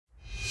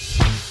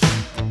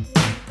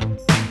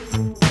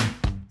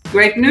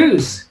Great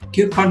news!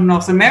 KubeCon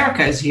North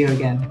America is here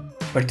again.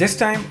 But this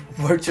time,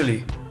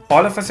 virtually.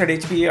 All of us at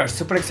HPE are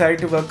super excited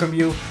to welcome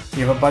you.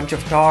 We have a bunch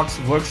of talks,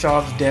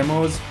 workshops,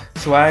 demos,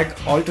 swag,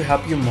 all to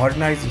help you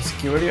modernize and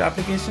secure your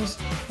applications.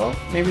 Well,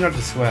 maybe not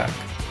the swag.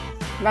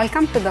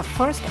 Welcome to the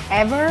first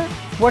ever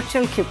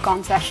virtual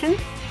KubeCon session.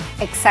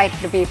 Excited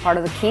to be part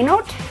of the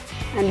keynote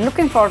and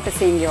looking forward to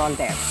seeing you all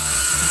there.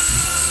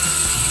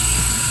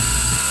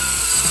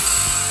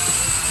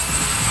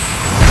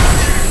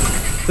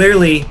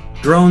 Clearly,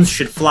 drones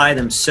should fly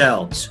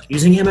themselves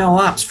using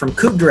MLOps from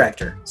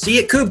KubeDirector. See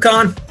you at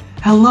KubeCon.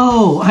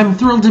 Hello, I'm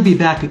thrilled to be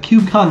back at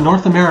KubeCon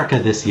North America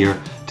this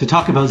year to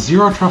talk about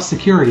Zero Trust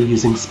Security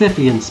using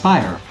SPIFFE and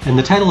Spire. And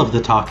the title of the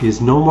talk is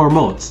No More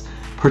Moats,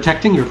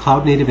 Protecting Your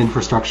Cloud Native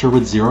Infrastructure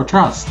with Zero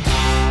Trust.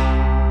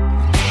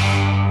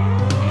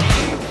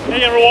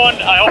 Hey everyone,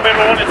 I hope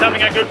everyone is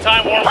having a good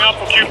time warming up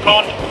for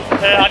KubeCon.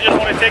 I just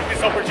want to take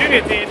this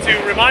opportunity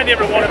to remind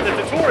everyone of the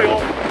tutorial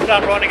that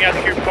I'm running at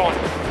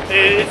KubeCon.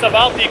 It's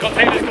about the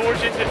container storage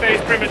interface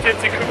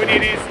primitives in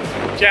Kubernetes,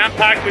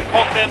 jam-packed with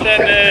content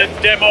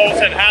and demos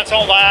and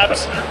hands-on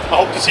labs. I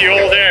hope to see you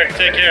all there.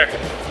 Take care.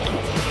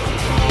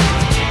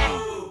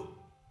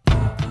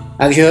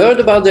 Have you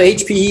heard about the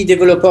HPE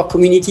Developer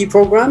Community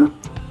Program?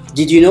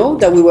 Did you know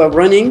that we were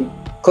running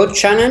Code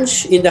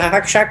Challenge in the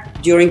Hack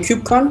Shack during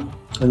KubeCon?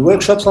 And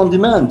workshops on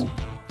demand.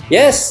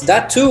 Yes,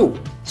 that too.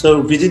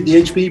 So visit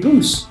the HPE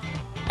booth.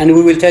 And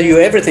we will tell you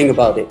everything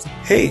about it.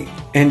 Hey,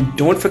 and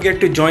don't forget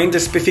to join the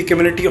SPIFFE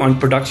community on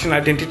Production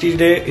Identity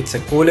Day. It's a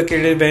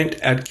co-located event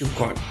at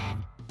KubeCon.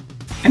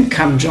 And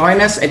come join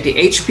us at the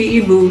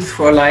HPE booth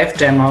for a live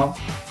demo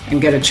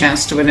and get a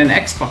chance to win an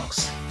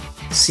Xbox.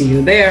 See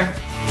you there.